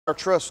Our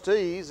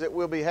trustees that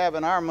we'll be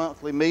having our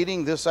monthly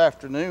meeting this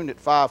afternoon at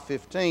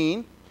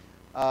 5:15,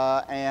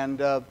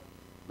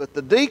 but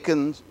the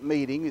deacons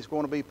meeting is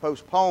going to be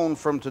postponed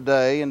from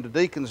today, and the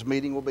deacons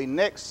meeting will be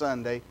next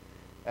Sunday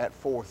at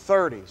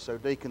 4:30. So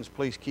deacons,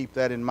 please keep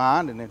that in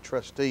mind, and then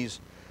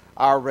trustees,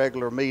 our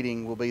regular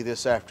meeting will be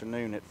this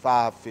afternoon at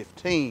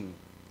 5:15.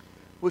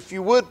 If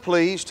you would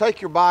please take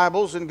your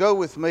Bibles and go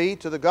with me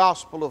to the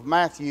Gospel of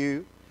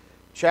Matthew,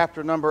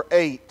 chapter number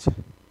 8.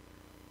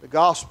 The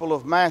Gospel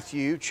of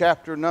Matthew,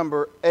 chapter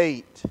number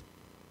 8.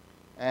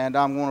 And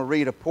I'm going to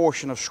read a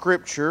portion of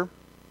Scripture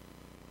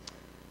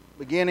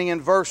beginning in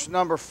verse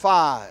number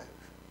 5.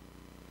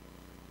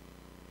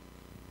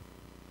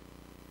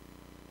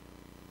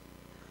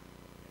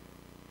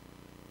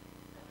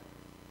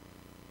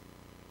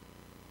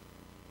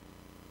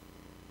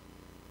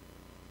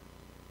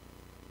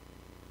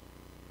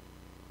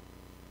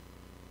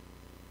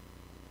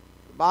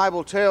 The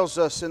Bible tells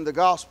us in the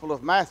Gospel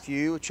of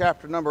Matthew,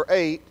 chapter number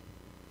 8,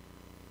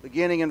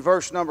 beginning in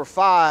verse number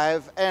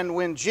 5, and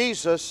when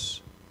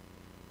Jesus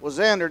was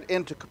entered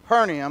into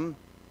Capernaum,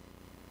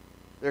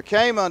 there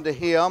came unto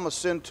him a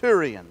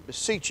centurion,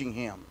 beseeching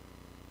him,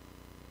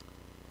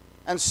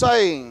 and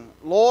saying,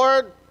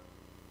 Lord,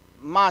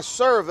 my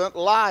servant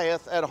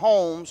lieth at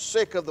home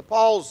sick of the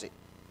palsy,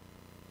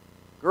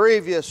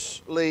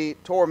 grievously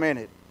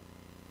tormented.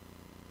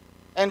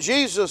 And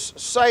Jesus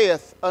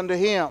saith unto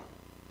him,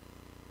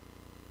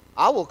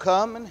 I will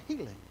come and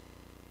heal him.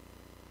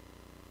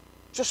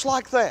 Just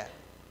like that.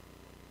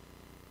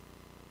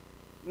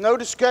 No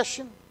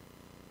discussion.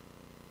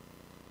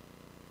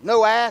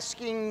 No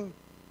asking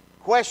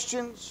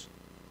questions.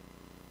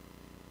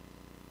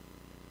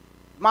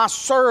 My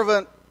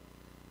servant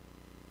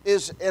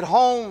is at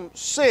home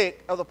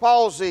sick of the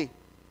palsy,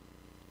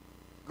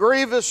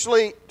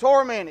 grievously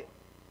tormented.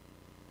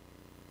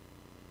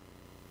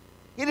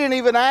 He didn't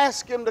even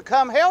ask him to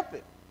come help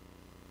him.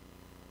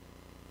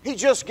 He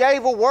just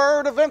gave a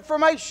word of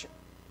information.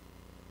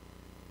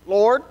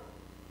 Lord,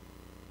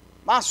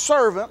 my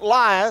servant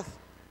lieth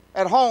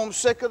at home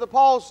sick of the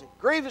palsy,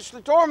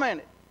 grievously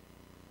tormented.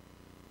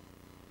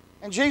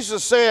 And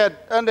Jesus said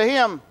unto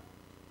him,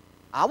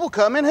 I will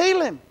come and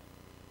heal him.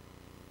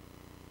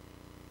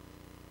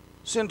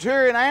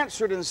 Centurion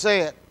answered and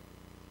said,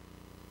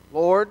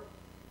 Lord,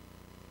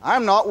 I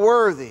am not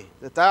worthy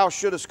that thou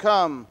shouldest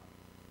come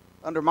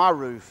under my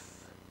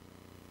roof,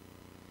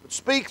 but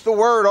speak the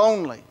word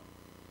only,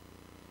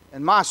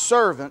 and my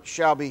servant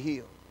shall be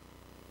healed.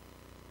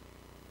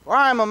 For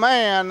I am a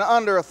man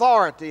under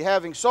authority,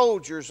 having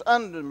soldiers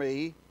under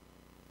me,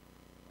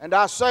 and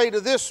I say to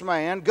this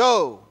man,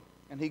 Go,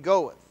 and he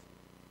goeth,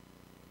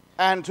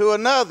 and to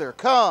another,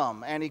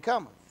 Come, and he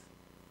cometh,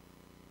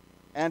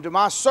 and to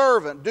my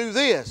servant, Do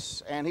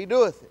this, and he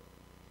doeth it.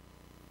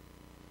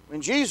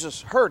 When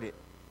Jesus heard it,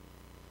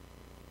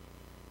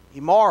 he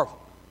marveled,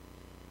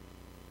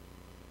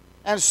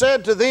 and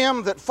said to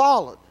them that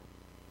followed,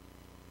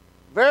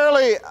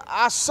 Verily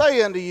I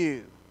say unto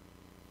you,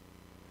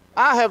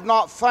 I have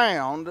not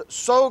found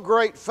so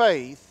great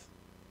faith,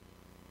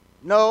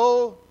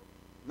 no,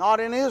 not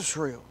in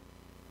Israel.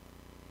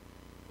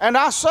 And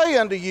I say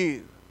unto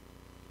you,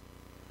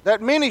 that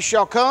many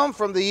shall come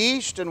from the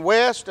east and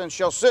west, and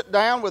shall sit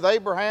down with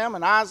Abraham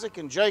and Isaac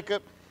and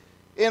Jacob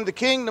in the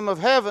kingdom of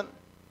heaven.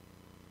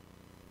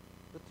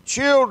 But the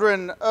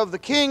children of the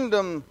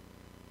kingdom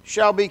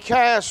shall be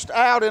cast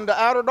out into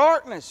outer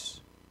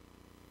darkness.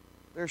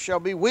 There shall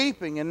be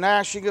weeping and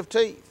gnashing of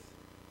teeth.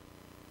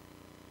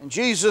 And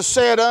Jesus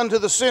said unto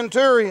the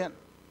centurion,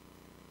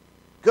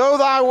 Go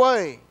thy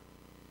way,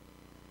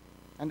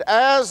 and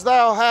as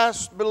thou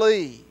hast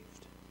believed,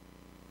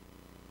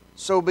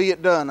 so be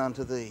it done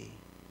unto thee.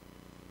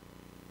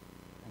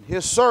 And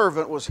his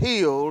servant was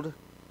healed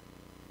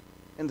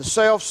in the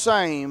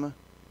selfsame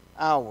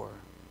hour.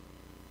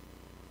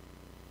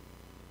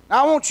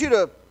 Now I want you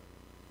to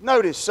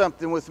notice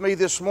something with me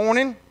this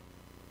morning.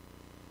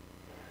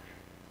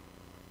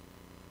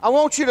 I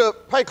want you to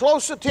pay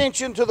close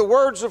attention to the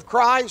words of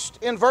Christ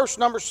in verse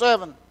number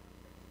 7.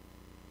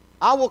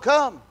 I will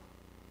come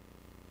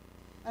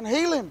and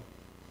heal him.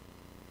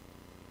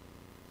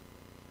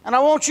 And I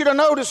want you to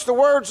notice the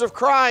words of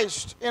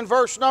Christ in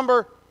verse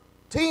number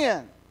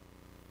 10.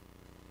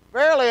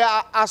 Verily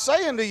I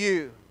say unto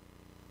you,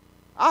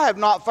 I have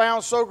not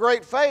found so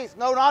great faith,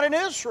 no, not in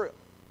Israel.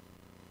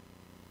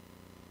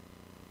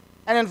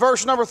 And in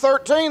verse number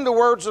 13, the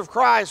words of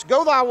Christ,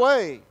 Go thy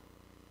way,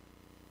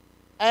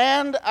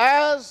 and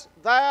as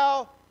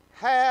thou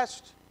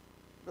hast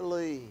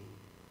believed,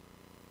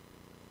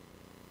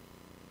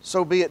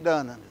 so be it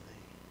done unto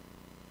thee.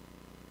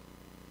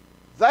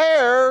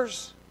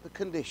 There's the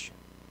condition.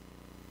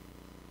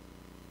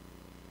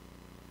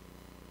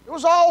 There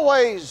was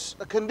always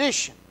a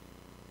condition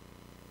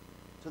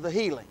to the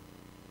healing.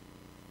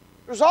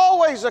 There's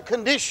always a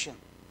condition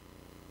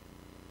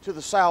to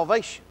the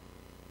salvation.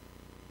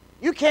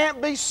 You can't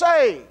be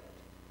saved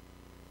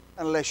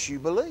unless you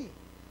believe.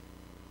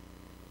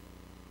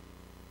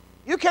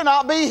 You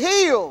cannot be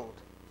healed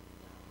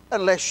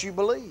unless you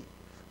believe.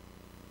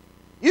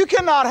 You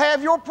cannot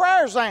have your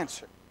prayers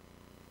answered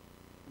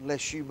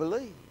unless you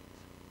believe.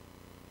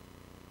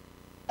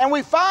 And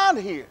we find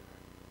here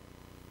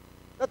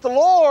that the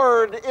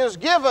Lord is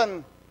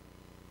given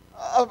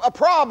a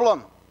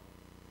problem,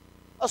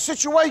 a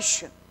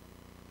situation.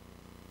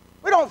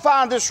 We don't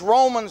find this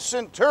Roman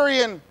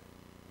centurion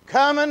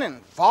coming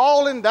and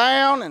falling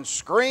down and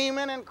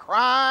screaming and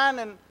crying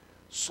and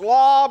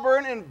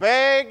slobbering and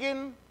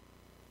begging.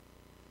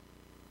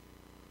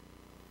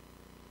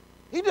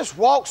 He just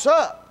walks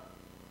up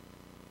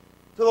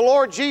to the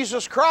Lord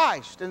Jesus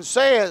Christ and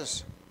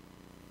says,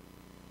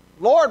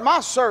 Lord, my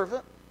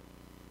servant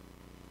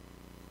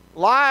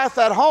lieth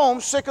at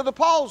home sick of the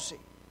palsy,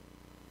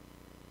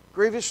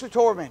 grievously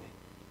tormented.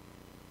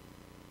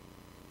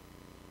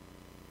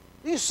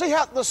 Do you see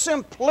how the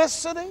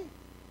simplicity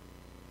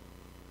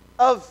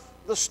of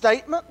the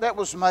statement that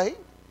was made?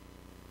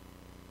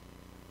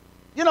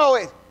 You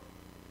know,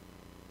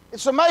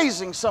 it's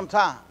amazing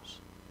sometimes.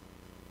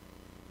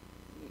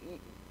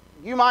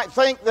 You might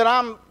think that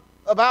I'm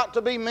about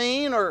to be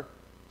mean or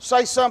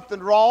say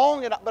something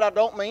wrong, but I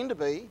don't mean to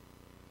be.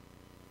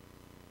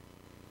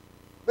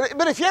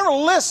 But if you ever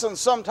listen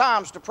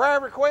sometimes to prayer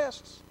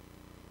requests,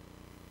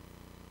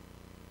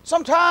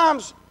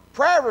 sometimes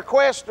prayer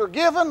requests are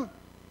given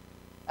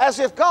as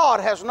if God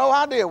has no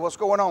idea what's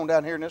going on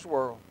down here in this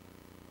world.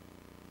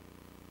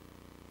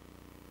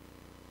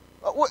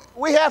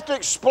 We have to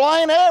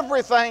explain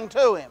everything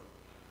to Him.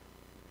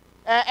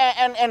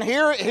 And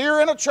here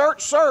in a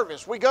church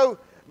service, we go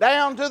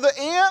down to the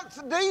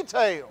nth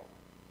detail.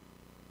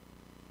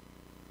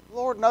 The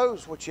Lord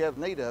knows what you have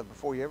need of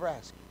before you ever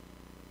ask Him.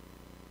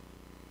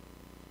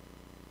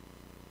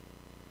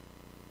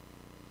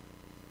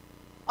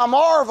 I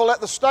marvel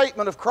at the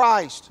statement of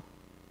Christ,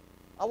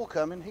 I will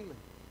come and heal him.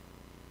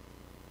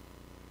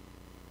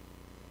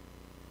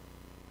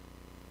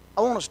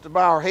 I want us to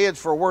bow our heads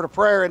for a word of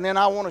prayer, and then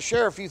I want to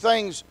share a few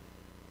things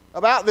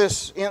about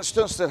this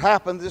instance that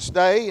happened this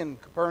day in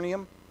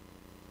Capernaum.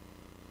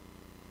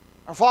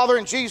 Our Father,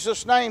 in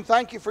Jesus' name,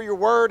 thank you for your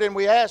word, and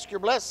we ask your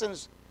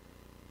blessings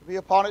to be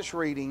upon its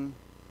reading.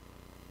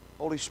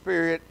 Holy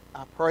Spirit,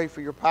 I pray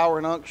for your power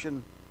and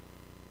unction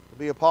to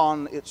be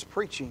upon its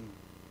preaching.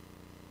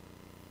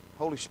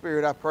 Holy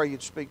Spirit, I pray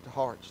you'd speak to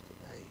hearts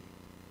today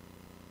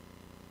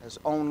as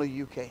only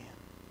you can.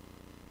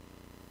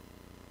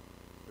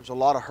 There's a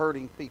lot of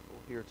hurting people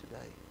here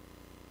today.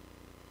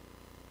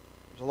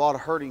 There's a lot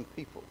of hurting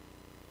people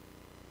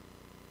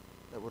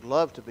that would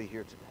love to be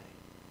here today,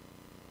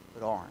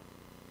 but aren't.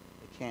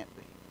 They can't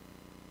be.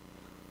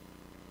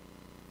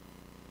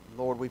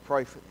 Lord, we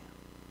pray for them.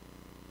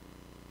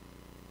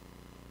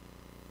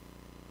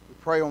 We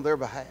pray on their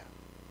behalf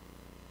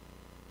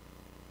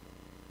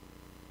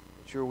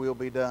that your will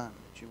be done,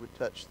 that you would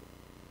touch them.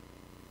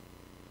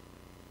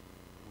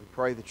 We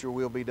pray that your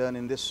will be done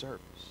in this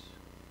service.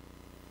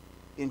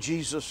 In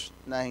Jesus'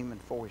 name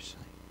and for His sake.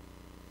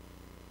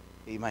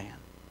 Amen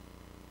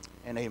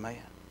and amen.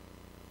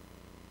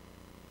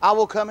 I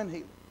will come and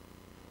heal it.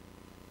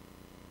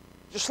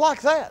 Just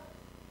like that.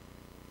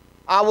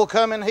 I will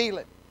come and heal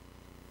it.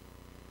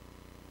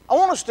 I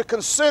want us to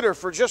consider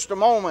for just a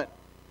moment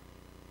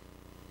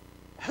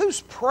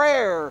whose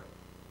prayer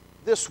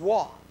this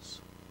was.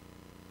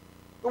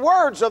 The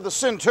words of the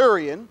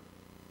centurion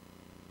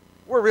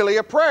were really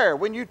a prayer.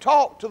 When you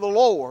talk to the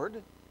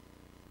Lord,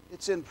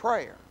 it's in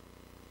prayer.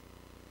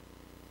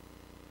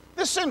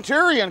 This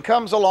centurion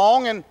comes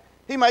along and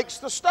he makes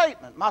the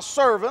statement, my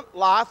servant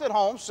lieth at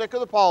home sick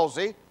of the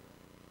palsy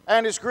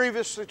and is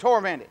grievously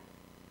tormented.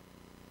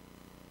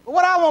 But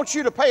what I want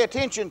you to pay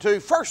attention to,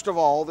 first of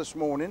all, this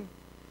morning,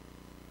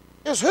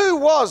 is who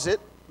was it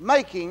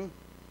making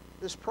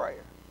this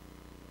prayer?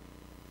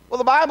 Well,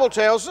 the Bible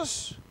tells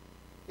us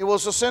it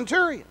was a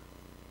centurion.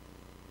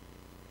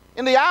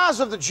 In the eyes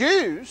of the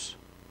Jews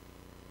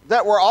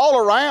that were all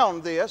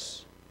around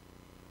this,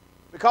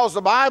 because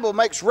the Bible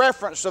makes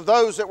reference of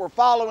those that were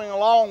following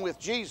along with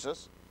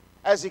Jesus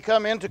as He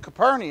come into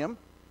Capernaum,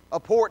 a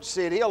port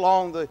city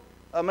along the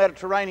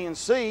Mediterranean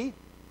Sea,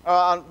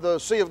 the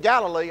Sea of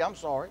Galilee, I'm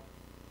sorry.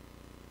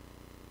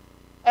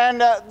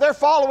 And they're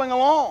following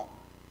along.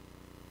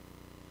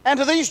 And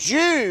to these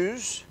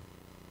Jews,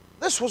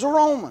 this was a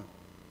Roman.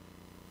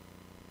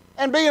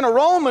 And being a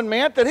Roman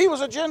meant that he was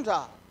a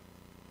Gentile.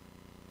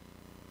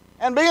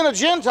 And being a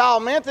Gentile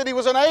meant that he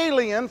was an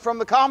alien from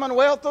the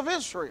commonwealth of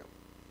Israel.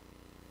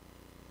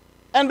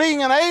 And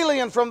being an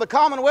alien from the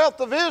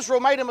commonwealth of Israel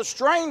made him a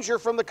stranger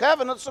from the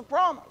covenants of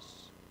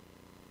promise.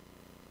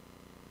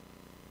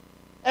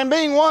 And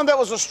being one that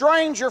was a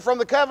stranger from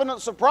the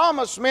covenants of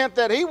promise meant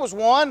that he was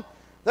one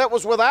that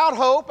was without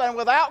hope and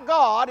without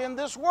God in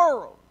this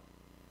world.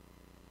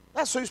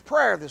 That's whose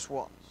prayer this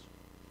was.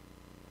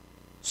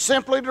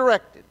 Simply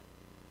directed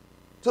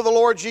to the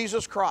Lord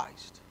Jesus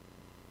Christ.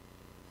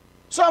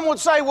 Some would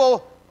say,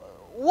 well,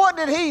 what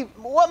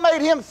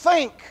made him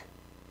think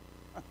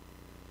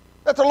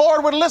that the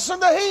Lord would listen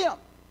to him?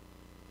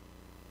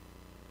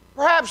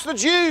 Perhaps the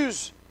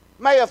Jews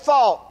may have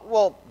thought,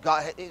 well,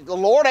 God, the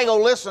Lord ain't going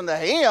to listen to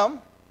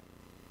him.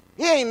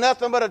 He ain't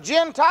nothing but a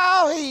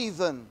Gentile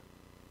heathen.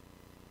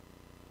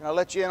 Can I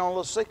let you in on a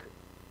little secret?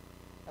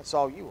 That's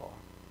all you are.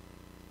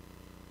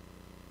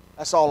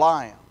 That's all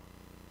I am.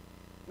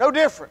 No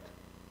different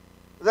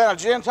than a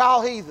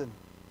Gentile heathen.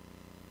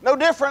 No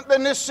different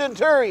than this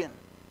centurion.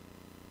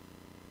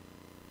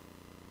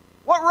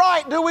 What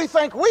right do we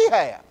think we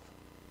have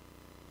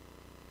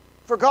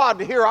for God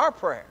to hear our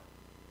prayer?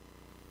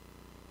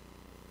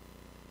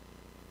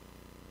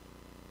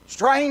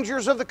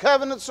 Strangers of the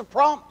covenants of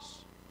promise.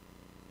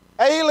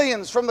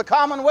 Aliens from the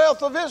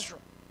commonwealth of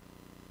Israel.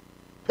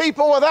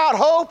 People without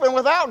hope and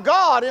without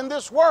God in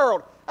this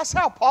world. That's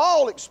how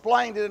Paul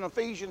explained it in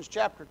Ephesians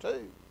chapter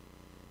 2.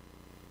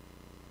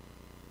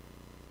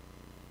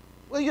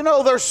 Well, you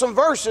know, there's some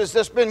verses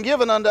that's been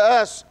given unto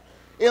us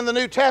in the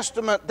New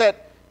Testament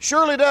that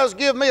surely does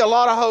give me a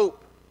lot of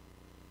hope.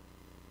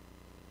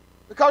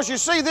 Because you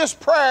see, this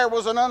prayer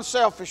was an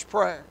unselfish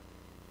prayer.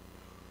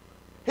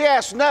 He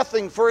asked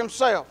nothing for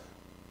himself.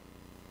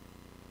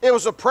 It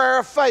was a prayer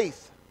of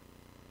faith.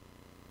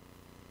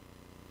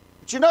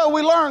 But you know,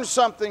 we learned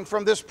something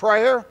from this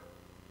prayer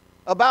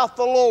about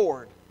the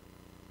Lord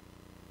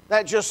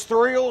that just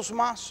thrills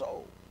my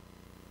soul.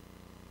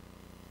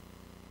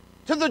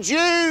 To the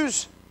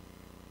Jews,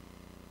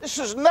 this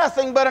is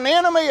nothing but an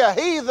enemy, a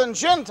heathen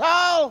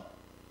Gentile.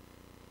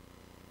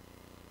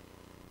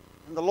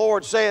 And the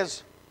Lord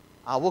says,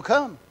 I will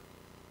come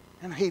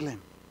and heal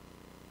him.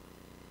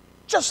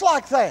 Just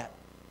like that.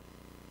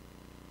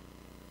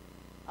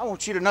 I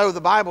want you to know the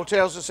Bible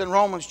tells us in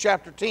Romans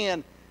chapter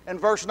 10 and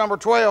verse number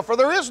 12, for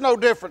there is no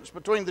difference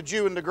between the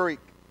Jew and the Greek.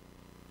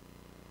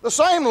 The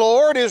same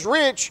Lord is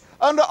rich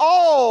unto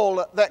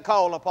all that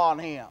call upon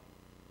him.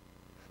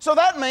 So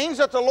that means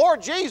that the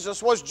Lord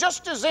Jesus was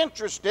just as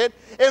interested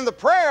in the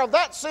prayer of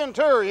that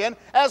centurion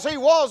as he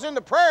was in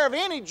the prayer of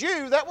any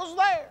Jew that was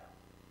there.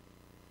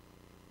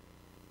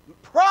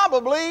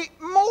 Probably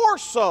more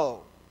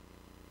so,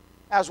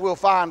 as we'll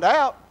find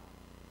out,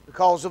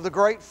 because of the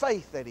great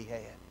faith that he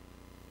had.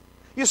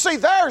 You see,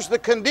 there's the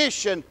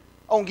condition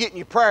on getting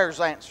your prayers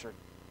answered.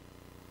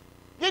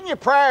 Getting your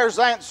prayers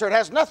answered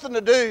has nothing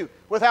to do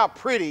with how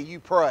pretty you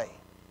pray,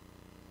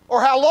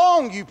 or how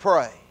long you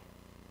pray,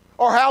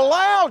 or how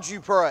loud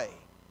you pray.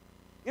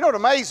 You know, it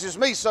amazes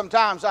me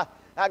sometimes.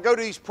 I go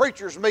to these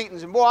preachers'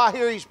 meetings, and boy, I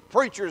hear these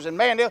preachers, and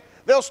man,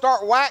 they'll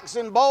start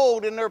waxing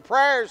bold in their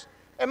prayers.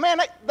 And man,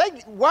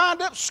 they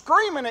wind up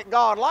screaming at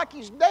God like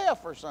He's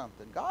deaf or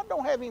something. God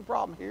don't have any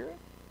problem hearing,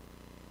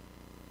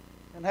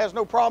 and has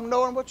no problem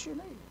knowing what you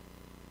need.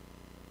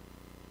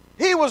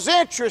 He was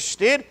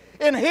interested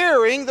in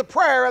hearing the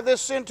prayer of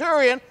this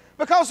centurion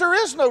because there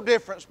is no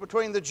difference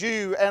between the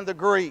Jew and the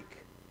Greek.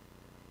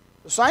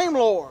 The same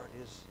Lord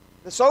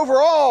this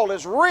overall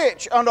is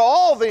rich unto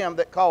all them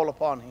that call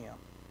upon Him.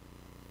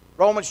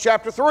 Romans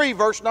chapter 3,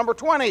 verse number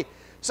 20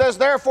 says,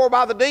 therefore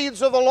by the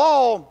deeds of the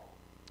law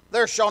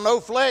there shall no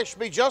flesh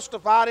be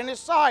justified in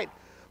His sight.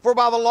 For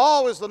by the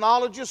law is the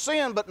knowledge of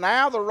sin, but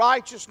now the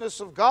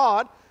righteousness of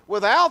God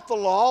without the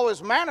law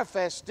is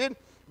manifested,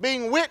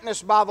 being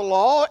witnessed by the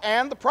law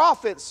and the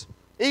prophets,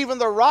 even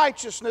the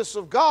righteousness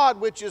of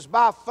God which is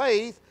by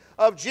faith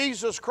of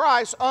Jesus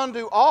Christ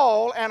unto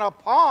all and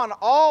upon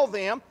all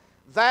them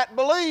that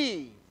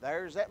believe.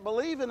 There's that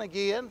believing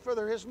again, for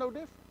there is no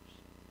difference.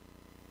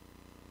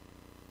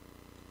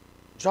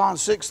 John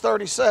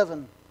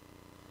 6:37.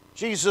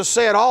 Jesus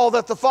said, all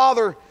that the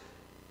Father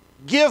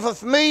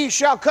giveth me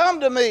shall come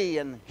to me,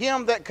 and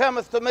him that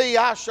cometh to me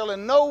I shall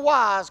in no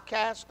wise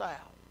cast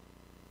out.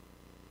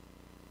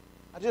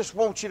 I just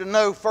want you to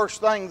know,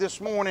 first thing this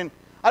morning,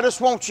 I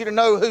just want you to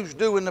know who's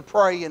doing the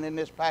praying in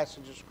this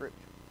passage of Scripture.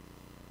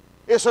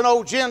 It's an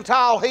old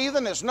Gentile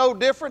heathen. It's no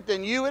different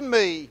than you and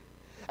me.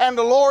 And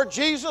the Lord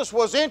Jesus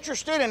was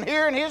interested in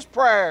hearing his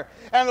prayer.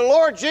 And the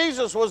Lord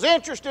Jesus was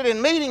interested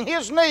in meeting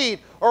his need,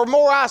 or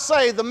more I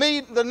say, the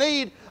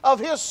need of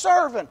his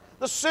servant.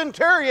 The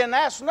centurion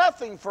asked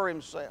nothing for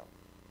himself.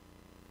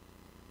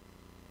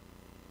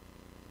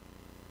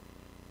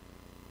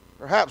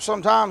 Perhaps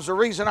sometimes the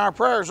reason our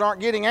prayers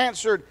aren't getting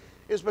answered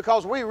is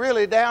because we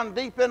really down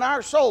deep in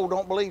our soul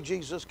don't believe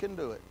Jesus can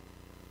do it.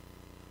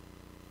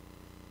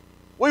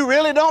 We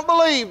really don't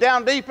believe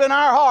down deep in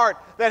our heart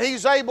that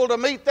He's able to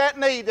meet that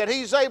need, that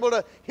He's able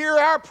to hear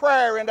our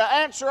prayer and to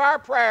answer our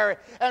prayer.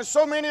 And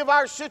so many of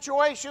our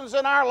situations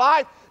in our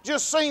life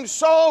just seem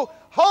so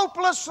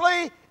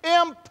hopelessly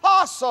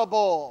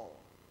impossible.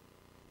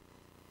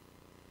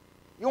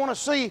 You want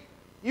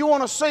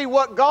to see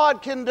what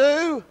God can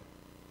do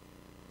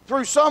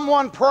through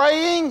someone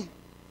praying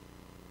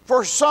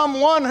for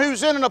someone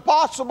who's in an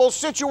impossible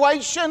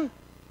situation?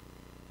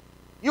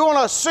 You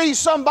want to see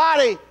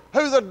somebody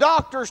who the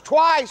doctors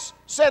twice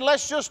said,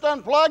 let's just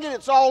unplug it,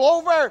 it's all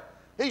over,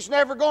 he's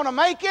never going to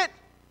make it?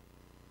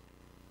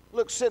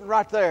 Look, sitting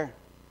right there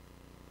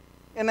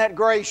in that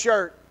gray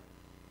shirt.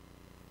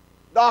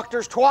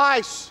 Doctors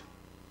twice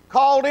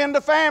called in the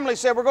family,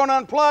 said, we're going to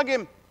unplug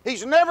him.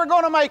 He's never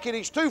going to make it.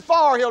 He's too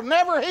far. He'll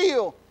never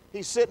heal.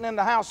 He's sitting in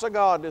the house of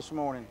God this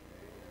morning.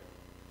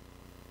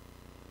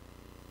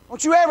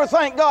 Don't you ever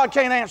think God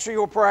can't answer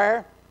your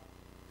prayer?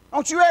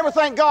 Don't you ever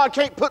think God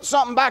can't put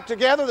something back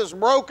together that's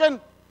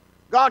broken?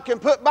 God can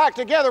put back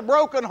together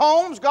broken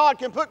homes. God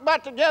can put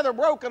back together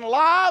broken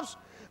lives.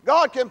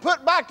 God can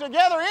put back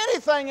together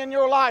anything in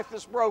your life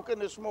that's broken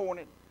this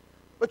morning.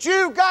 But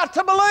you've got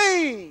to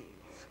believe.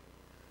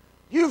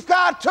 You've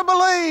got to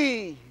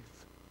believe.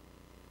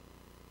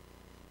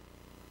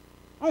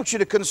 I want you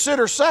to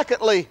consider,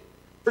 secondly,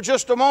 for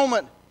just a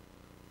moment,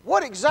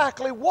 what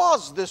exactly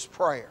was this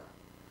prayer?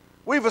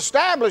 We've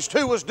established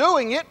who was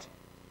doing it.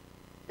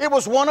 It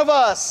was one of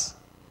us.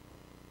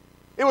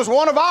 It was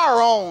one of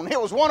our own. It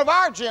was one of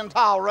our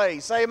Gentile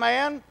race.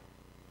 Amen?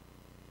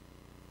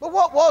 But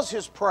what was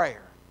his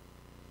prayer?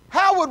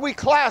 How would we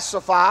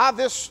classify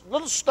this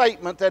little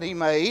statement that he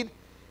made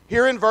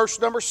here in verse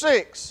number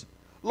 6?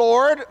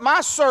 Lord,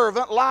 my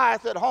servant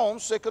lieth at home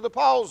sick of the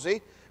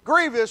palsy,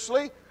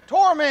 grievously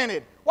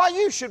tormented. Why,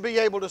 you should be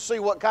able to see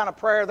what kind of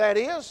prayer that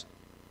is.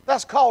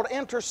 That's called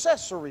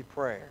intercessory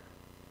prayer.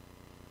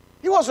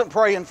 He wasn't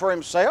praying for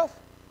himself.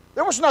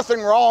 There was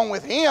nothing wrong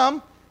with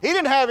him. He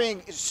didn't have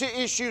any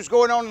issues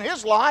going on in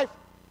his life.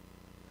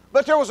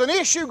 But there was an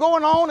issue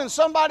going on in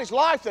somebody's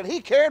life that he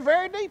cared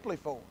very deeply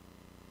for.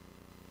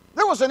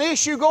 There was an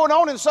issue going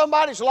on in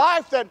somebody's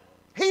life that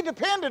he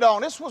depended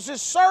on. This was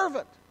his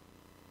servant.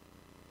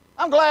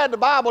 I'm glad the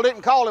Bible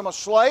didn't call him a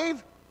slave.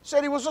 It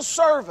said he was a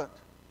servant.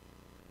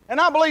 And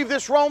I believe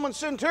this Roman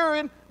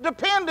centurion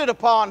depended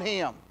upon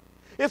him.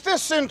 If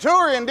this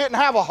centurion didn't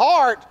have a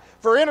heart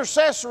for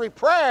intercessory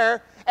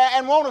prayer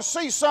and want to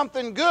see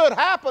something good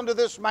happen to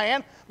this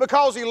man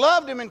because he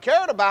loved him and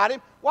cared about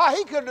him, why,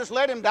 he could have just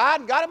let him die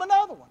and got him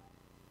another one.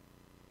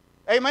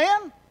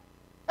 Amen?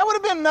 That would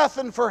have been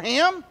nothing for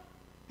him.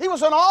 He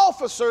was an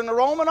officer in the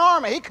Roman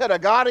army. He could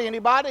have got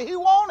anybody he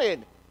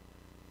wanted.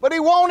 But he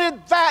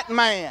wanted that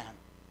man.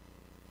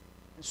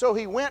 And so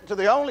he went to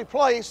the only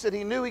place that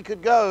he knew he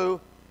could go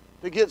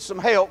to get some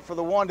help for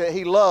the one that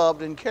he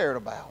loved and cared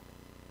about.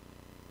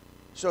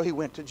 So he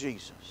went to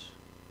Jesus.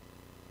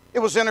 It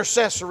was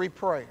intercessory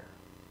prayer.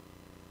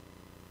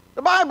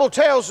 The Bible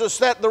tells us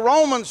that the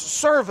Roman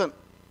servant,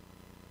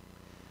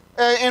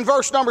 in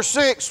verse number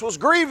 6, was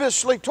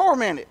grievously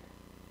tormented.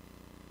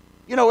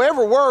 You know,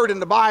 every word in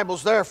the Bible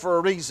is there for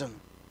a reason.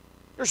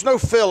 There's no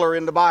filler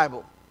in the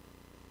Bible.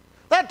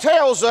 That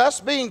tells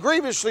us, being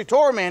grievously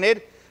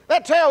tormented,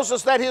 that tells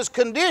us that his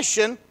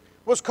condition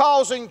was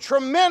causing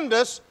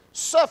tremendous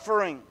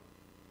suffering.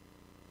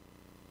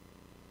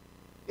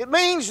 It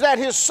means that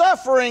his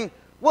suffering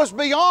was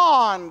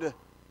beyond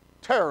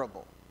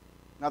terrible.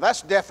 Now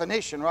that's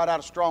definition right out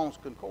of Strong's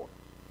Concordance.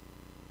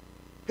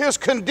 His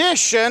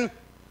condition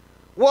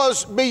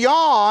was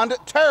beyond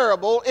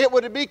terrible. It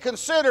would be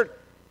considered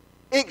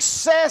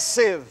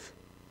excessive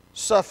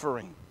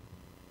suffering.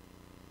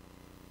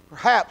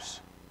 Perhaps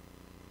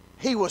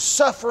he was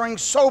suffering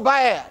so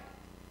bad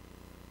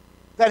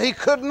that he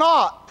could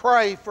not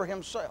pray for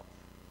himself.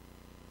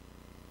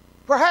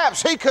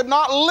 Perhaps he could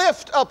not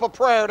lift up a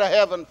prayer to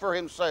heaven for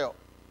himself.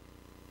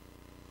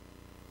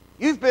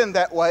 You've been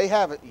that way,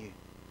 haven't you?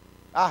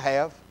 I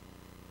have.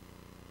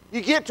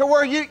 You get to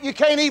where you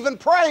can't even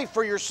pray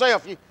for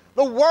yourself.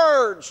 The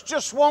words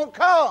just won't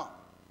come.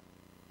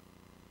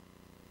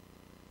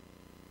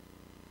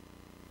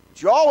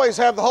 But you always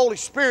have the Holy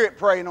Spirit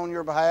praying on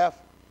your behalf.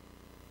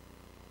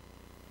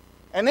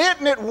 And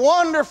isn't it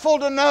wonderful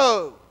to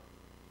know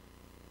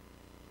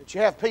that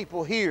you have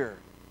people here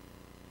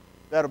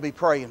that'll be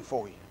praying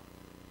for you,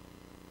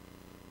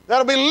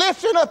 that'll be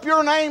lifting up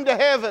your name to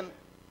heaven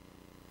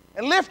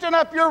and lifting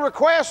up your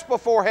request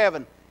before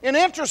heaven in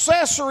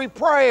intercessory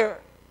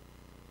prayer.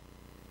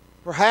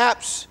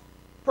 Perhaps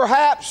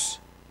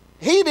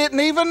he didn't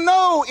even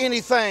know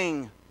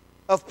anything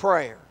of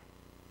prayer.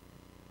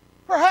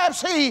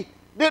 Perhaps he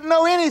didn't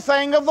know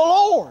anything of the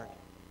Lord.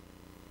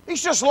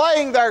 He's just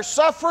laying there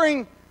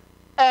suffering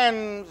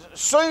and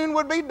soon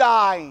would be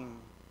dying.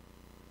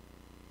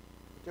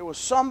 There was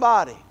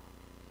somebody,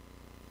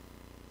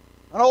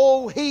 an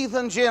old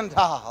heathen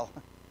Gentile,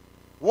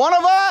 one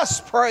of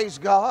us, praise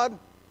God,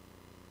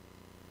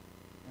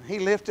 and he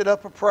lifted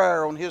up a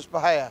prayer on his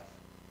behalf.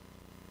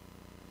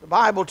 The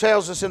Bible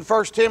tells us in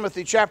 1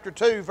 Timothy chapter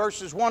 2,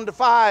 verses 1 to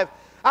 5,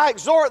 I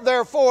exhort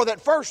therefore that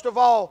first of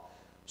all,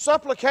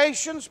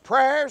 supplications,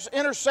 prayers,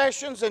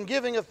 intercessions, and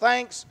giving of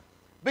thanks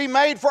be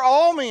made for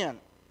all men,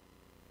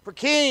 for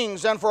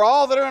kings, and for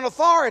all that are in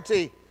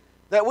authority,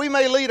 that we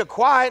may lead a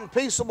quiet and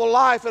peaceable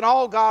life in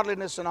all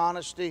godliness and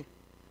honesty.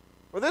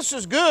 For this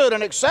is good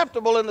and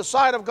acceptable in the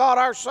sight of God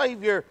our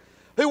Savior,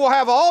 who will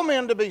have all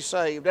men to be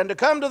saved and to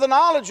come to the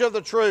knowledge of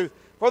the truth.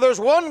 For there's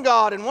one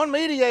God and one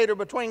mediator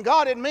between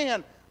God and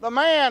men, the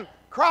man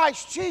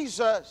Christ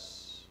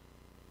Jesus.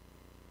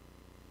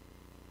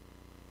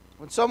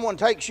 When someone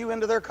takes you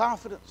into their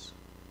confidence,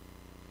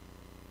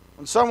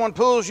 when someone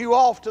pulls you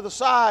off to the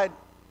side,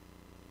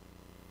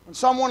 when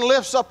someone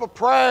lifts up a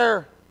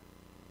prayer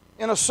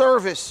in a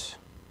service,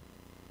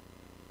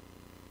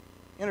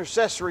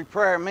 intercessory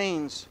prayer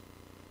means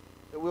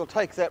that we'll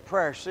take that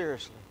prayer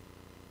seriously.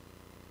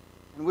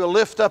 And we'll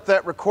lift up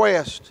that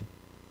request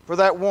for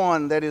that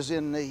one that is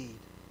in need.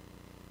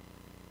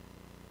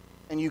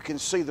 and you can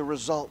see the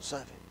results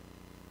of it.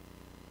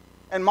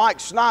 And Mike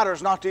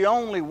Snyder's not the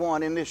only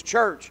one in this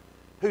church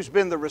who's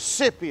been the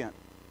recipient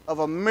of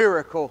a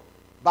miracle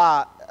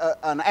by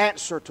an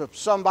answer to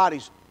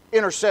somebody's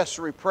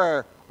intercessory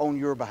prayer on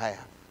your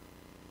behalf.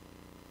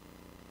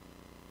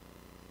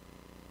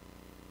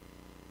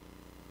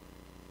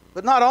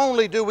 But not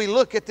only do we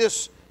look at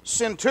this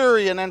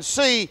centurion and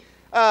see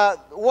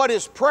what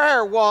his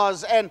prayer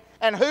was and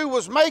who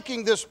was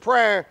making this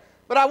prayer,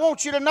 but I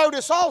want you to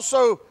notice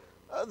also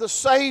the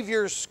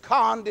Savior's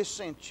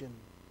condescension.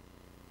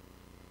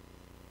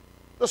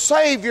 The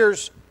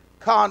Savior's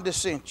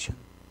condescension.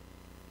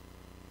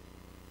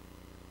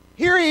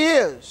 Here he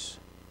is,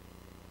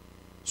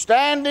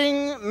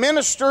 standing,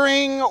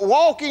 ministering,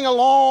 walking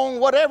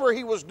along, whatever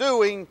he was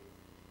doing,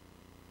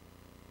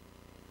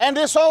 and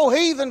this old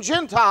heathen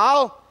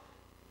Gentile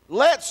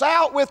lets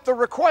out with the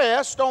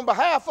request on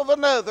behalf of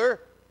another,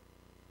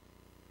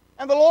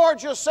 and the Lord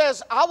just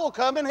says, I will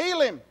come and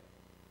heal him.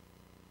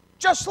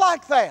 Just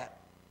like that.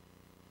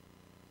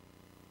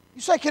 You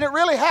say, can it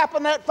really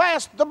happen that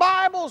fast? The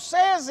Bible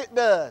says it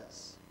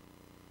does.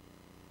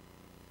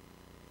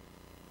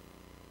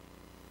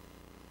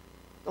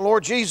 The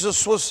Lord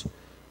Jesus was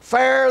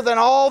fairer than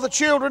all the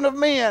children of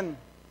men.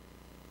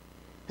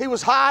 He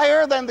was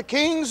higher than the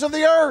kings of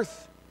the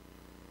earth.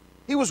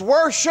 He was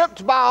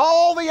worshiped by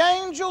all the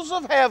angels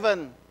of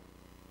heaven.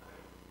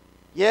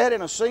 Yet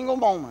in a single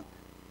moment,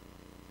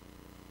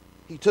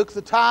 He took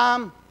the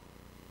time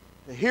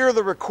to hear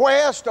the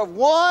request of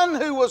one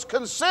who was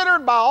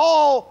considered by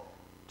all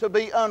to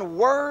be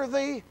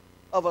unworthy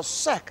of a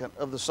second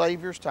of the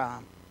Savior's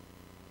time.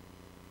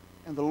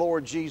 And the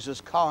Lord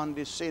Jesus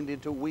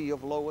condescended to we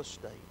of low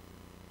estate.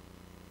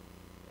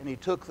 And He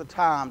took the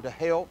time to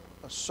help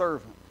a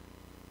servant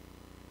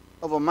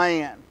of a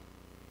man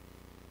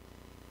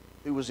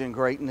who was in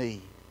great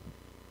need.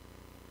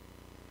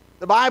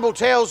 The Bible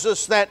tells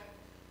us that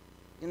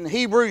in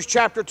Hebrews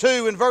chapter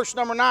 2 and verse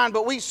number 9,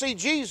 but we see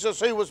Jesus,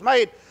 who was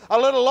made a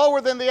little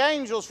lower than the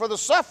angels for the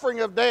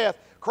suffering of death,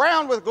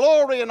 crowned with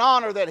glory and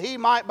honor, that He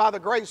might by the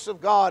grace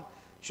of God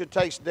should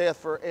taste death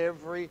for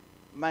every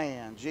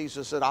man.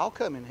 Jesus said, I'll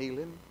come and heal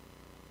him.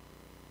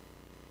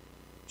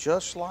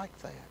 Just like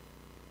that.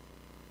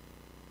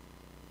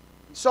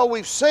 And so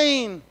we've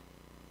seen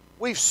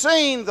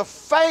the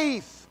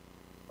faith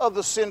of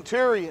the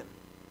centurion.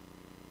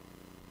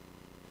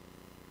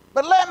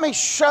 But let me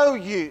show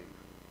you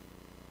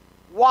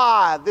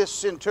why this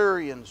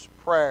centurion's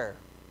prayer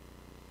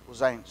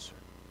was answered.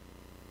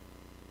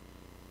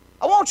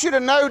 I want you to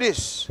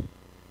notice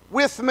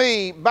with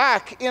me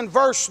back in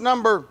verse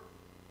number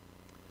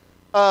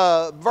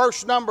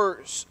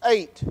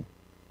 8.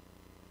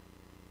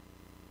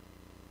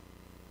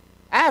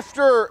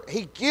 After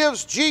he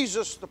gives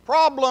Jesus the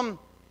problem,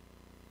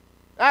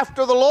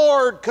 after the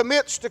Lord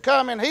commits to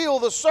come and heal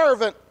the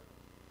servant,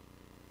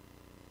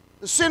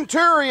 the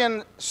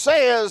centurion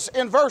says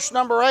in verse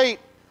number 8,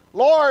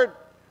 Lord,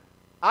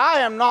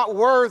 I am not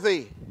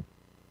worthy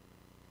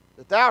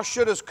that thou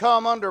shouldest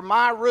come under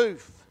my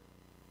roof,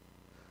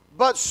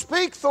 but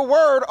speak the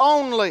word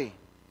only,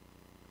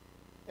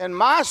 and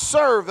my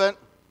servant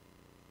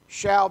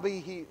shall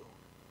be healed.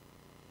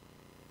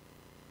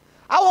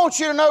 I want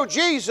you to know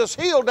Jesus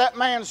healed that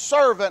man's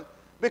servant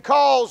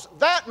because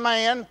that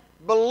man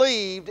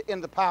believed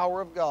in the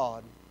power of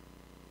God.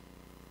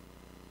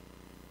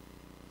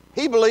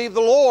 He believed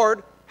the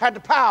Lord had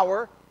the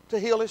power to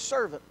heal His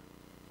servant.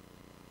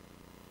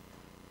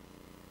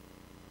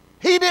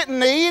 He didn't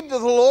need the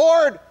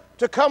Lord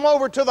to come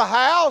over to the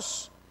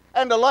house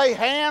and to lay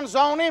hands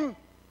on him.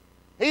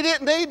 He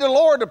didn't need the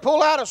Lord to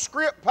pull out a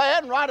script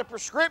pad and write a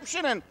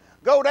prescription and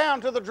go down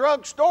to the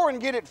drugstore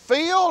and get it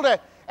filled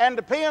and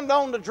depend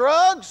on the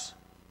drugs.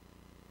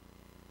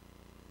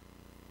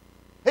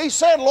 He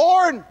said,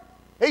 Lord,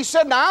 he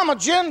said, now I'm a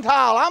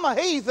Gentile, I'm a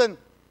heathen,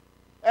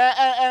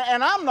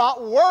 and I'm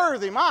not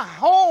worthy. My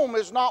home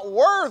is not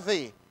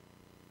worthy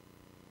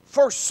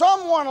for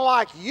someone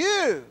like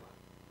you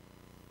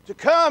to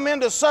come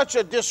into such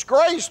a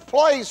disgraced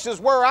place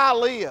as where I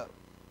live.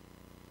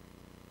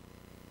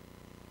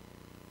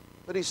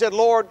 But he said,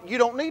 Lord, you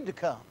don't need to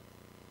come.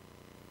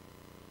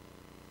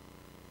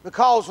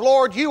 Because,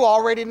 Lord, you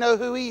already know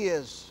who he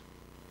is.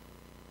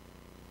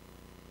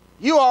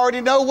 You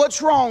already know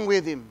what's wrong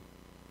with him.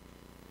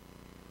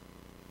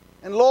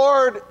 And,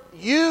 Lord,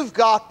 you've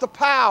got the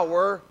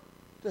power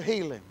to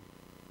heal him.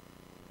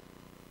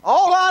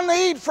 All I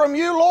need from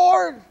you,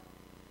 Lord,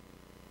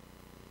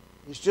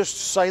 is just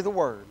to say the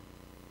word.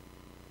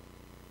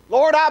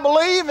 Lord, I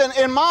believe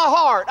in my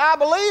heart. I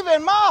believe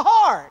in my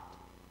heart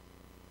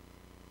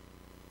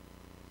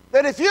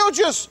that if you'll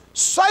just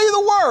say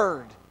the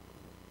word,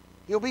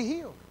 he'll be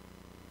healed.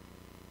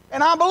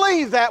 And I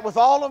believe that with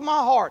all of my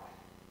heart.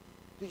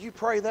 Do you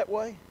pray that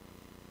way?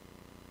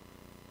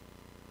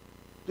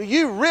 Do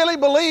you really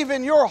believe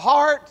in your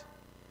heart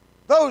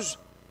those,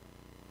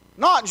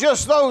 not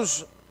just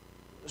those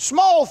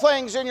small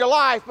things in your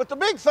life, but the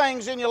big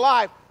things in your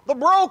life, the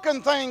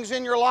broken things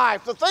in your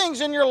life, the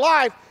things in your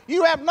life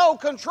you have no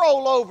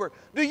control over.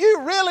 Do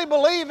you really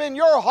believe in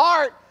your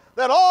heart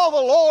that all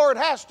the Lord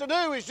has to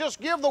do is just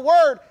give the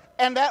word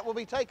and that will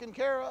be taken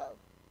care of?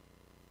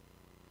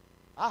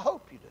 I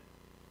hope you do.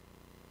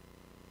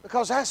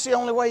 Because that's the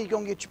only way you're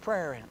going to get your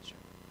prayer answered.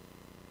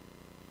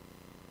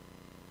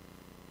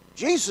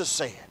 Jesus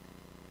said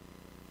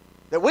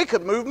that we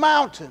could move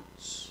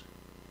mountains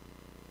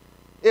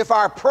if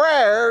our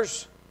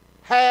prayers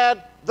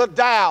had the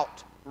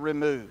doubt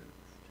removed.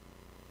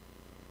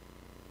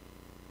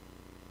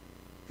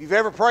 If you've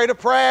ever prayed a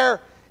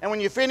prayer and when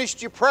you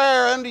finished your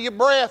prayer under your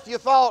breath you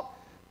thought,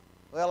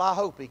 well, I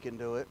hope He can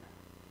do it.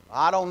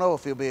 I don't know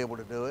if He'll be able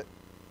to do it,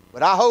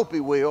 but I hope He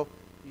will.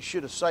 You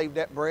should have saved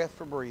that breath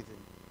for breathing,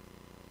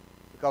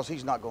 because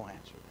He's not going to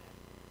answer that.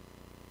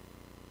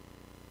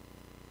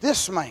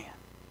 This man,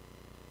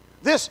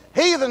 this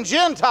heathen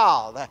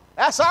Gentile,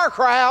 that's our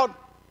crowd,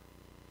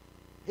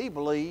 he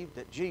believed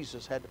that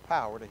Jesus had the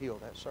power to heal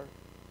that servant.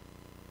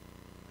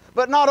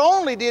 But not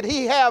only did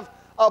he have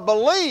a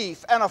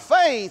belief and a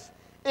faith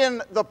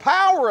in the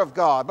power of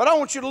God, but I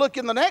want you to look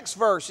in the next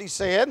verse. He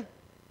says,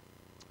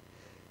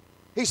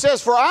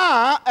 for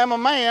I am a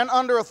man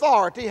under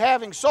authority,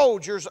 having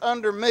soldiers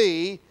under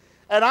me,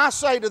 and I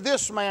say to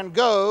this man,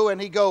 go,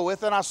 and he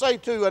goeth, and I say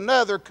to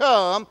another,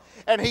 come,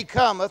 and he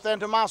cometh, and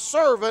to my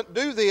servant,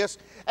 do this,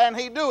 and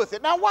he doeth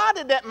it. Now, why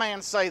did that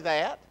man say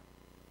that?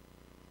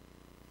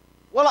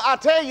 Well, I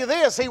tell you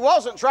this, he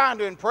wasn't trying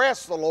to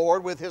impress the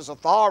Lord with his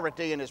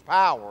authority and his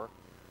power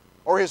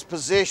or his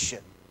position.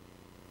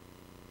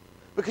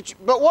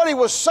 But what he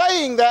was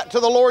saying that to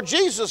the Lord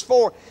Jesus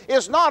for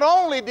is not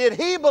only did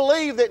he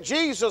believe that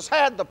Jesus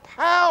had the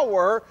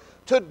power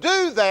to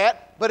do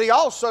that, but he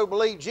also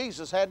believed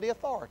Jesus had the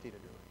authority to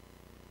do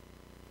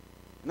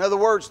it. In other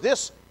words,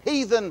 this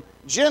heathen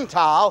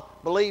Gentile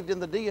believed in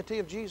the deity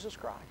of Jesus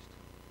Christ.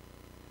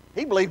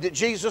 He believed that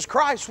Jesus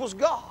Christ was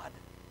God.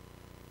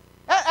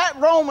 That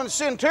Roman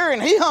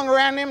centurion, he hung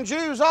around them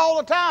Jews all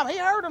the time. He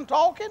heard them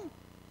talking.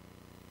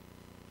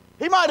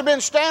 He might have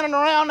been standing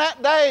around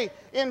that day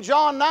in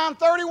John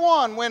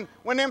 9:31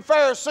 when them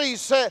Pharisees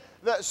said,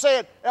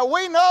 now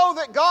we know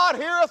that God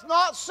heareth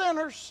not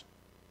sinners.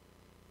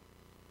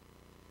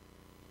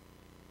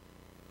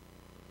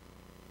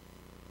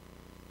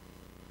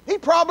 He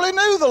probably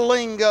knew the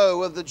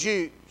lingo of the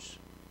Jews.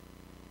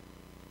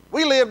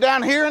 We live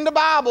down here in the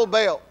Bible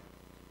Belt.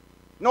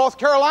 North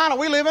Carolina,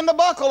 we live in the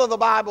buckle of the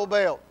Bible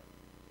Belt.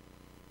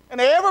 And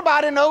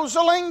everybody knows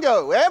the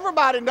lingo.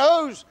 Everybody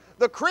knows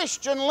the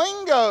Christian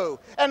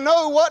lingo and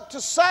know what to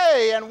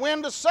say and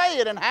when to say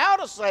it and how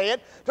to say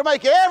it to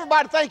make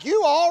everybody think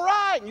you all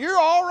right and you're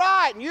all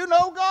right and you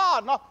know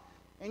God.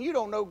 And you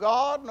don't know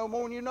God no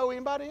more than you know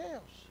anybody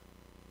else.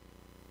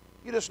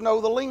 You just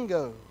know the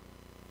lingo.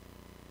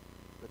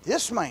 But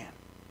this man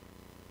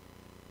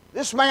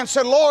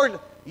said, Lord,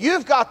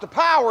 you've got the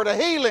power to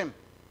heal him,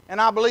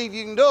 and I believe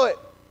you can do it.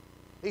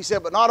 He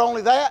said, but not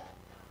only that,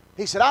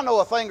 he said, I know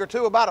a thing or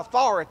two about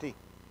authority,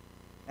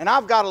 and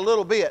I've got a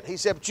little bit. He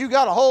said, but you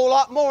got a whole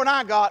lot more than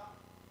I got,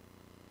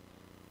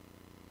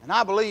 and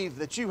I believe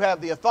that you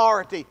have the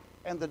authority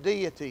and the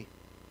deity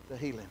to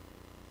heal him.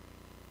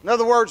 In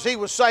other words, he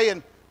was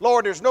saying,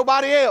 Lord, there's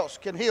nobody else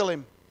can heal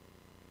him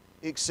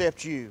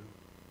except you.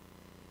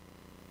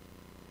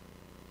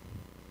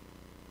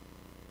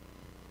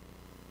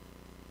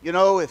 You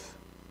know, if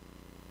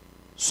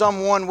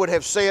someone would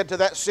have said to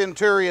that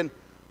centurion,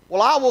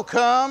 well, I will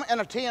come and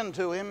attend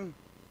to him.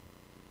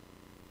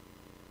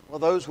 Well,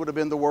 those would have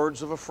been the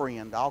words of a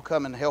friend. I'll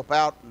come and help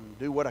out and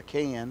do what I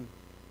can.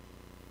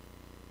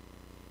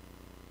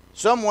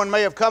 Someone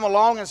may have come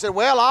along and said,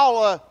 well,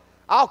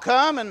 I'll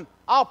come and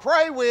I'll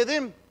pray with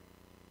him.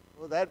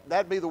 Well,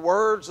 that'd be the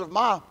words of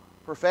my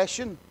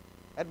profession.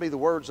 That'd be the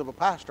words of a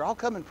pastor. I'll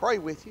come and pray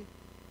with you.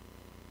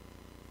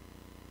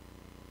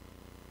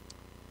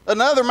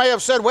 Another may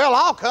have said, well,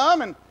 I'll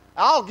come and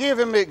I'll give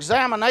him the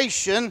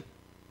examination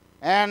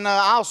and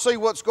I'll see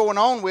what's going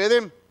on with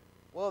him.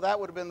 Well, that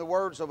would have been the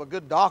words of a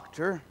good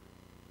doctor.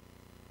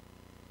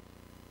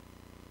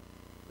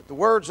 But the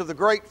words of the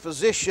great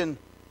physician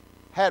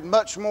had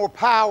much more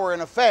power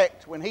and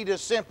effect when he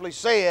just simply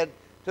said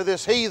to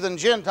this heathen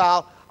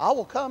Gentile, I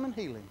will come and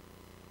heal him.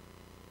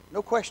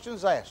 No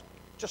questions asked,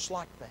 just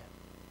like that.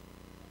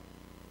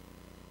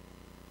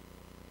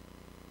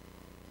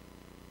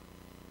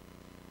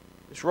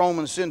 This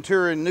Roman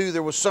centurion knew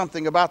there was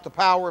something about the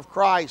power of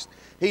Christ.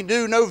 He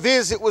knew no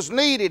visit was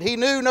needed. He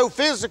knew no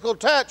physical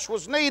touch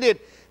was needed.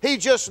 He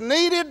just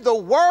needed the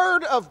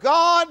Word of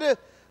God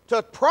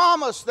to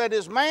promise that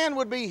his man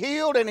would be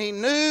healed, and he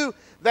knew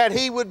that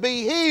he would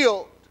be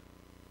healed.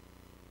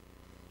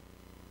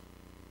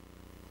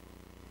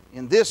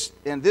 And this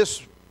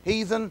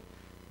heathen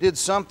did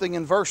something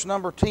in verse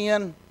number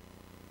 10.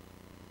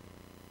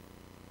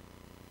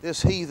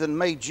 This heathen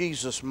made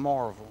Jesus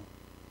marvel.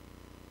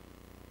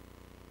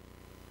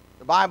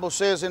 The Bible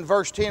says in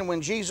verse 10,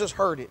 when Jesus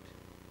heard it,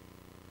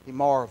 he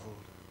marveled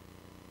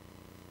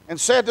and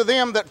said to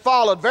them that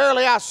followed,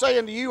 verily I say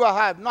unto you,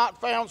 I have not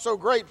found so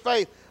great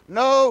faith,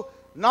 no,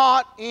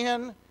 not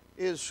in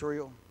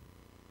Israel.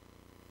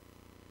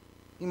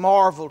 He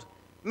marveled.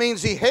 It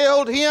means he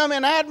held him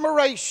in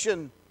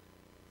admiration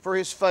for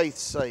his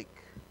faith's sake.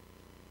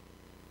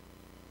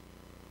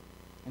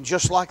 And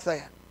just like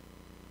that,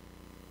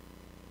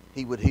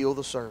 he would heal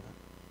the servant.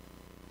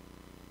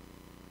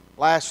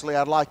 Lastly,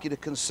 I'd like you to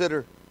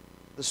consider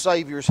the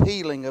Savior's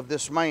healing of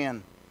this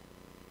man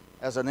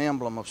as an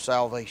emblem of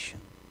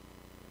salvation.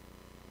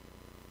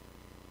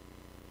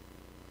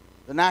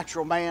 The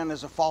natural man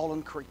is a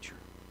fallen creature.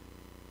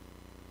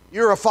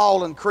 You're a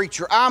fallen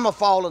creature. I'm a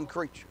fallen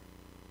creature.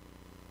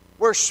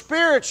 We're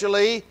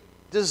spiritually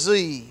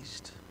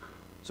diseased.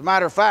 As a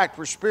matter of fact,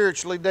 we're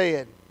spiritually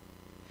dead.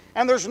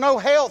 And there's no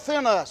health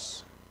in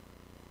us.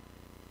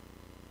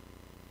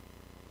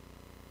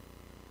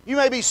 You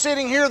may be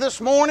sitting here this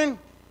morning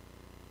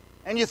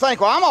and you think,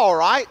 well, I'm all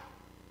right.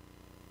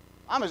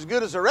 I'm as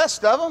good as the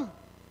rest of them.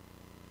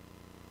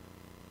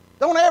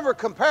 Don't ever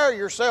compare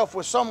yourself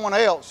with someone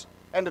else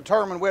and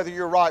determine whether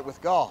you're right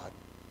with God.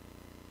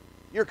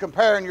 You're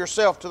comparing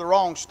yourself to the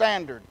wrong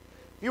standard.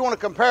 If you want to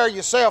compare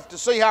yourself to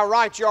see how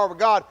right you are with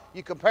God,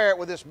 you compare it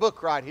with this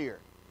book right here.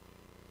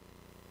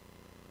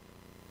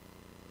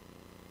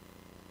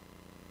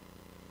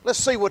 Let's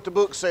see what the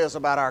book says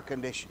about our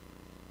condition.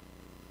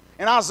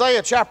 In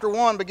Isaiah chapter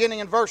 1, beginning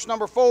in verse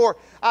number 4,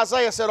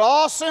 Isaiah said,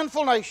 all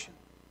sinful nation,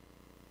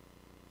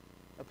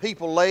 a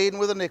people laden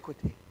with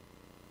iniquity,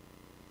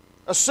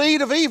 a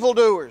seed of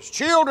evildoers,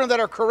 children that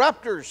are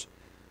corrupters,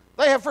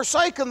 they have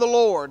forsaken the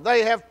Lord.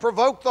 They have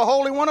provoked the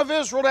Holy One of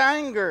Israel to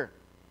anger.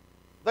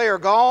 They are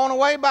gone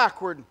away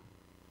backward.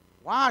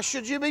 Why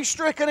should you be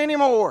stricken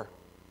anymore?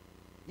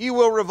 You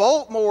will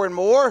revolt more and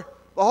more.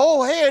 The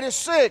whole head is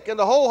sick and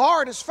the whole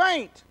heart is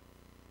faint.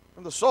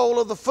 From the sole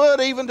of the foot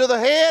even to the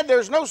head,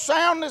 there's no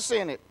soundness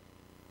in it,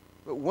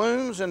 but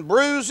wounds and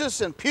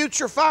bruises and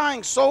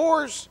putrefying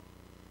sores.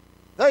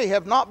 They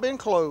have not been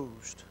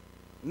closed,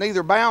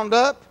 neither bound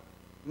up,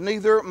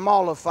 neither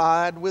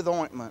mollified with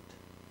ointment.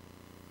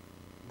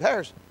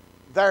 There's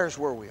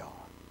where we are.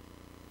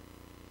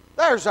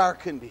 There's our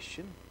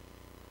condition.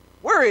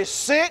 We're as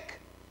sick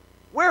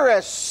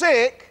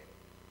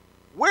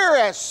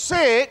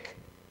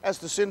as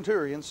the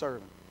centurion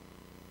servant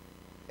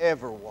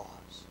ever was.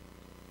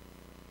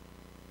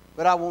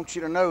 But I want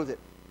you to know that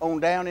on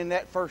down in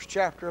that first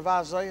chapter of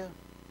Isaiah,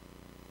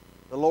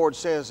 the Lord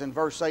says in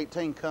verse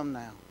 18, come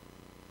now,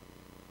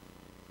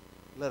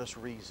 let us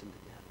reason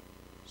together,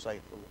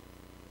 saith the Lord.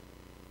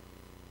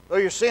 Though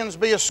your sins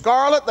be as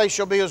scarlet, they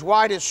shall be as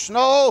white as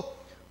snow.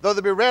 Though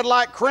they be red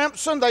like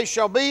crimson, they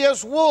shall be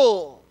as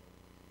wool.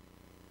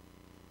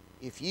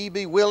 If ye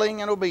be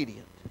willing and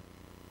obedient,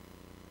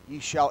 ye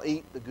shall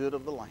eat the good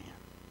of the land.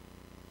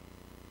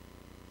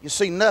 You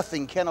see,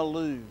 nothing can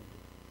elude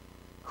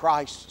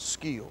Christ's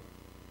skill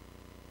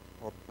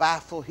or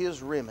baffle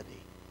His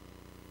remedy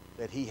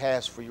that He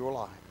has for your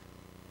life.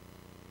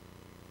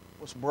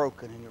 What's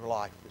broken in your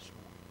life this morning?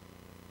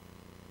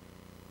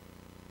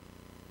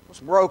 What's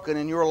broken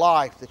in your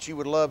life that you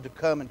would love to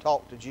come and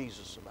talk to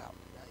Jesus about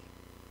today?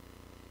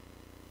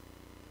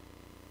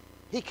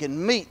 He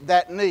can meet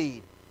that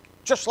need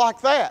just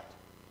like that.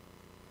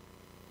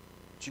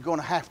 But you're going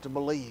to have to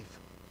believe.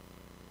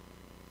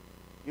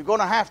 You're going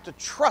to have to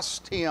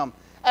trust Him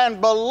and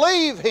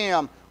believe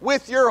Him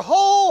with your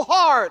whole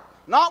heart,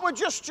 not with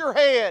just your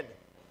head.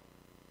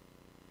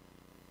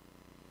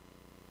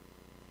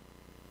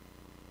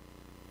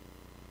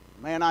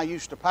 A man I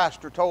used to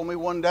pastor told me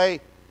one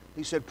day,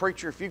 he said,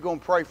 preacher, if you're going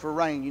to pray for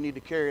rain, you need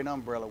to carry an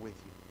umbrella with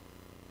you.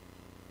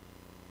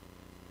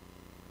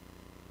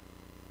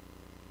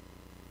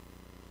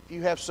 If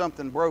you have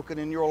something broken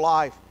in your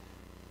life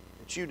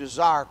that you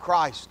desire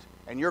Christ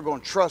and you're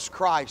going to trust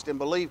Christ and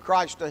believe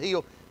Christ to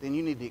heal, then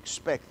you need to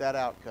expect that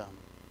outcome.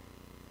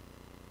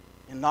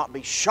 And not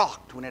be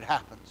shocked when it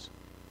happens.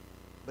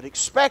 But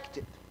expect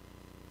it.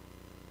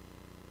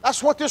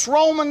 That's what this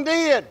Roman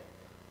did.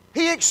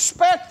 He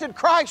expected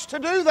Christ to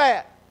do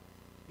that.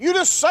 You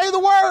just say the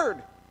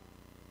word.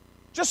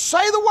 Just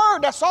say the word.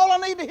 That's all I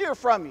need to hear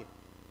from you.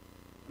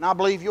 And I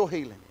believe you'll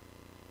heal him.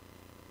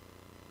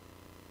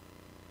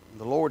 And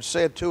the Lord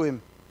said to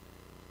him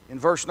in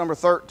verse number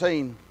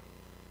 13,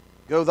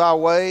 go thy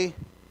way,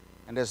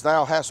 and as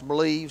thou hast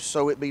believed,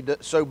 so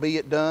be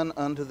it done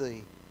unto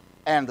thee.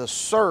 And the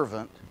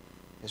servant,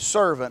 his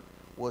servant,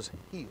 was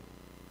healed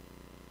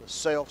the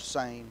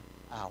self-same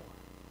hour.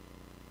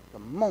 The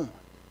moment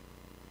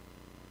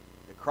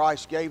that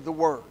Christ gave the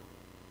word,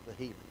 the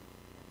healing.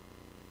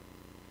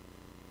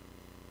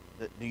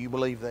 Do you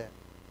believe that?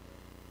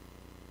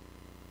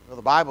 Well,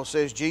 the Bible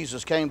says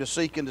Jesus came to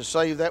seek and to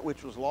save that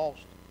which was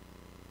lost.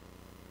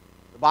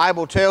 The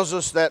Bible tells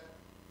us that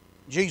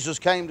Jesus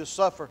came to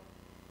suffer,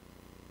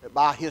 that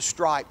by His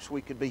stripes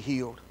we could be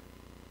healed.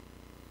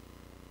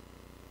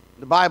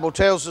 The Bible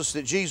tells us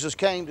that Jesus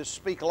came to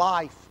speak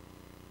life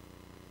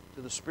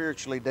to the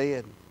spiritually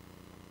dead.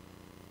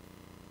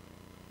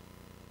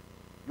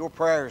 Your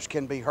prayers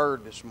can be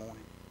heard this morning.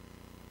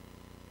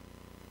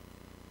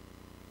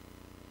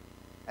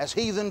 As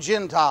heathen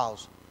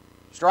Gentiles,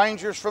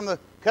 strangers from the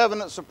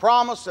covenants of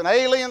promise and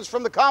aliens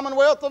from the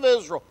commonwealth of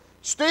Israel,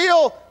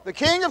 Still, the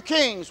King of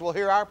Kings will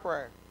hear our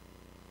prayer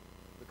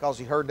because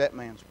He heard that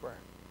man's prayer.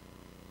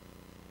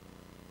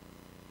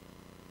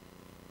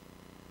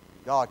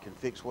 God can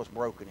fix what's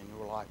broken in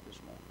your life this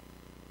morning,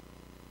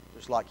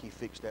 just like He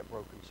fixed that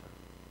broken servant.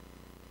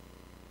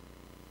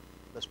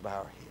 Let's bow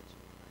our heads.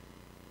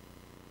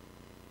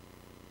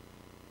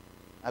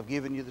 I've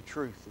given you the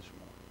truth this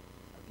morning.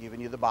 I've given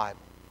you the Bible.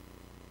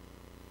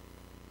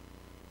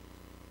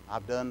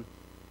 I've done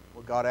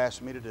what God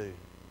asked me to do.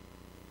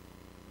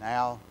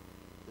 Now,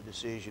 the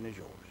decision is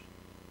yours.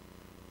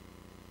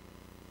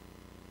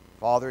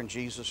 Father, in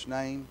Jesus'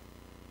 name,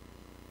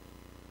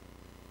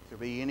 if there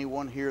be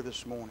anyone here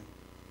this morning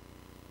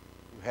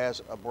who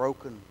has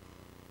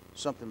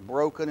something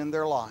broken in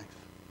their life,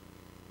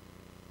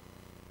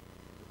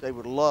 that they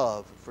would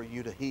love for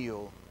you to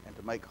heal and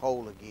to make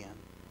whole again,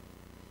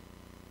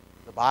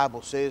 the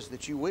Bible says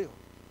that you will.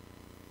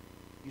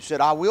 You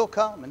said, I will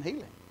come and heal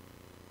him.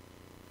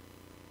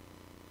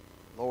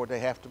 Lord, they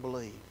have to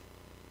believe.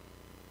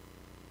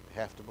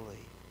 They have to believe.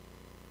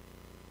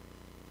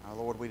 Now,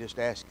 Lord, we just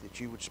ask that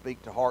you would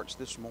speak to hearts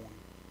this morning.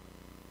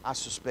 I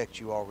suspect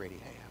you already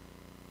have.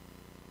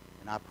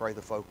 And I pray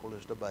the folk will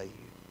just obey you.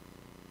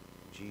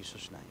 In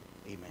Jesus' name,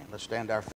 amen. Let's stand our feet.